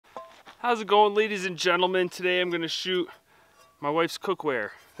How's it going, ladies and gentlemen? Today I'm going to shoot my wife's cookware.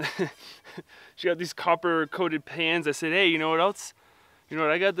 She got these copper coated pans. I said, hey, you know what else? You know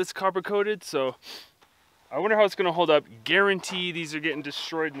what, I got this copper coated, so I wonder how it's going to hold up. Guarantee these are getting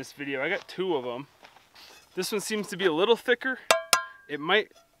destroyed in this video. I got 2 of them. This one seems to be a little thicker. It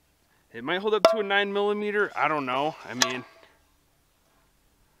might hold up to a 9mm. I don't know. I mean,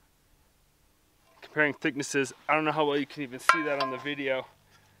 comparing thicknesses, I don't know how well you can even see that on the video.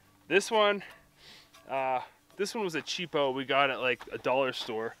 This one was a cheapo. We got at like a dollar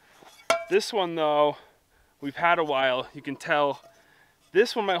store. This one though, we've had a while. You can tell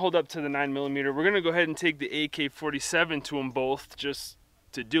this one might hold up to the 9mm. We're gonna go ahead and take the AK-47 to them both just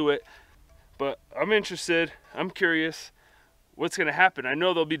to do it. But I'm interested, I'm curious what's gonna happen. I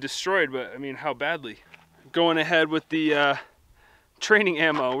know they'll be destroyed, but I mean, how badly? Going ahead with the training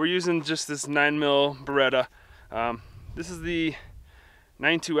ammo. We're using just this 9mm Beretta. This is the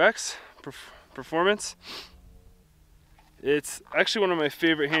 92X Performance. It's actually one of my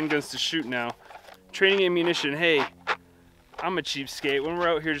favorite handguns to shoot now. Training ammunition, hey, I'm a cheapskate. When we're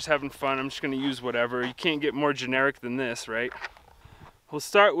out here just having fun, I'm just gonna use whatever. You can't get more generic than this, right? We'll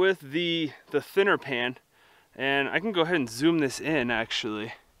start with the thinner pan, and I can go ahead and zoom this in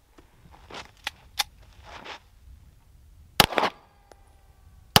actually.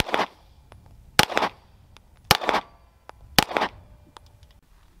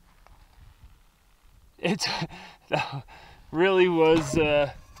 It really was,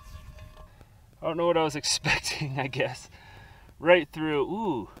 I don't know what I was expecting, I guess. Right through.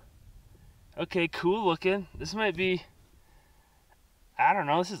 Ooh. Okay, cool looking. This might be, I don't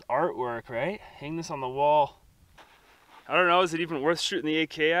know, this is artwork, right? Hang this on the wall. I don't know, is it even worth shooting the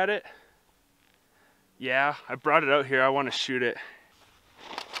AK at it? Yeah, I brought it out here. I want to shoot it.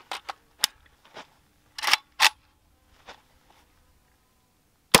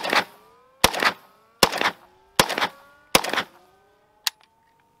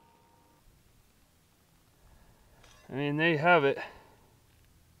 I mean, there you have it.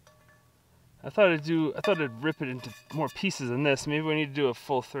 I thought I'd rip it into more pieces than this. Maybe we need to do a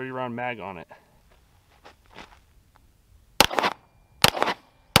full 30-round mag on it.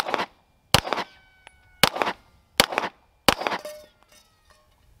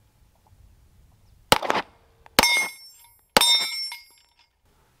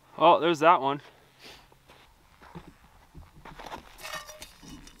 Oh, there's that one.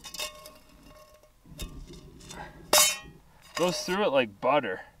 Goes through it like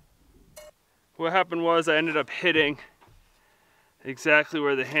butter. What happened was I ended up hitting exactly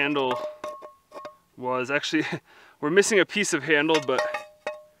where the handle was. Actually, we're missing a piece of handle, but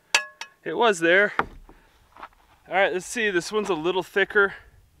it was there. All right, let's see. This one's a little thicker.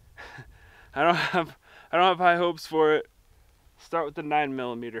 I don't have high hopes for it. Start with the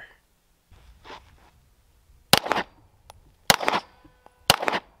 9mm.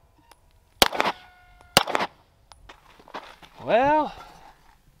 Well,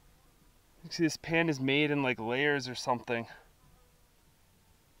 you see this pan is made in like layers or something.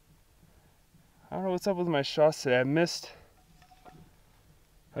 I don't know what's up with my shots today. I missed.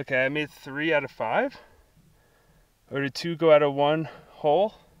 Okay, I made 3 out of 5. Or did 2 go out of 1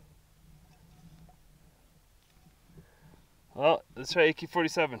 hole? Well, let's try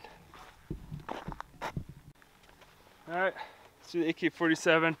AK-47. Alright, let's do the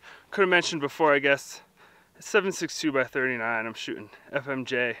AK-47. Could have mentioned before, I guess. 7.62 by 39. I'm shooting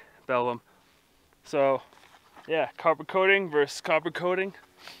FMJ Bellum. So yeah, copper coating versus copper coating.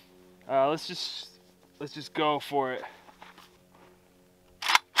 Let's just go for it.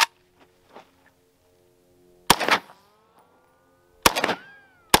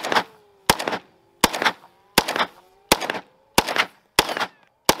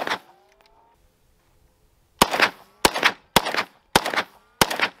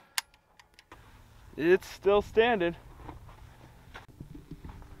 It's still standing.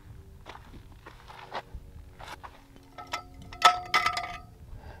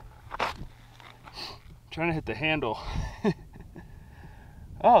 Trying to hit the handle.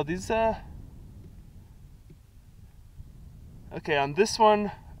 Oh, these okay, on this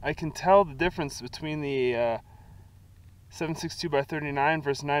one I can tell the difference between the 7.62 by 39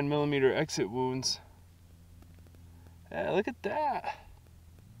 versus 9mm exit wounds. Yeah, look at that.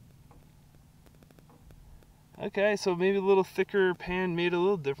 Okay, so maybe a little thicker pan made a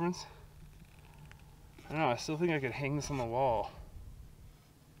little difference. I don't know, I still think I could hang this on the wall.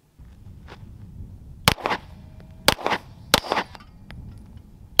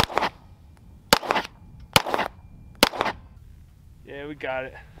 Yeah, we got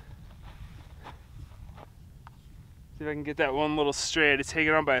it. See if I can get that one little stray. It's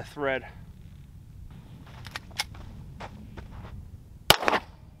hanging on by a thread.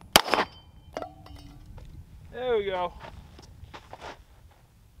 There we go.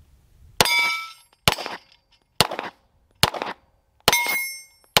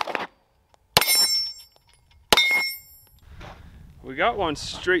 We got one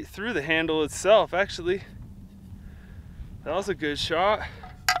straight through the handle itself, actually. That was a good shot.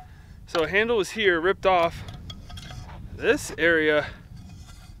 So handle was here, ripped off. This area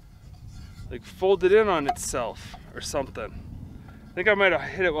like folded in on itself or something. I think I might have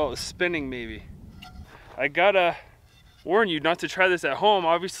hit it while it was spinning maybe. I gotta warn you not to try this at home.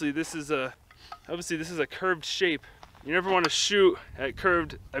 Obviously this is a curved shape. You never want to shoot at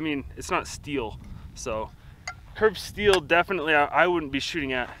curved, I mean, it's not steel. So curved steel definitely I wouldn't be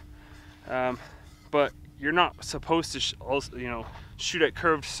shooting at. But you're not supposed to also, you know, shoot at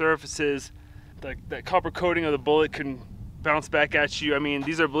curved surfaces. That copper coating of the bullet can bounce back at you. I mean,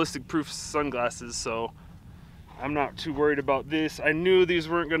 these are ballistic proof sunglasses, so I'm not too worried about this. I knew these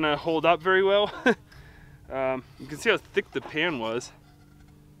weren't gonna hold up very well. You can see how thick the pan was.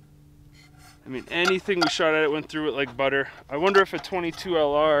 I mean, anything we shot at it went through it like butter. I wonder if a 22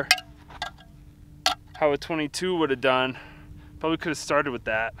 LR, how a 22 would have done. Probably could have started with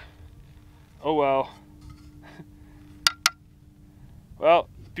that. Oh well. Well,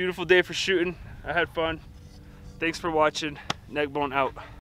 beautiful day for shooting. I had fun. Thanks for watching. Neckbone out.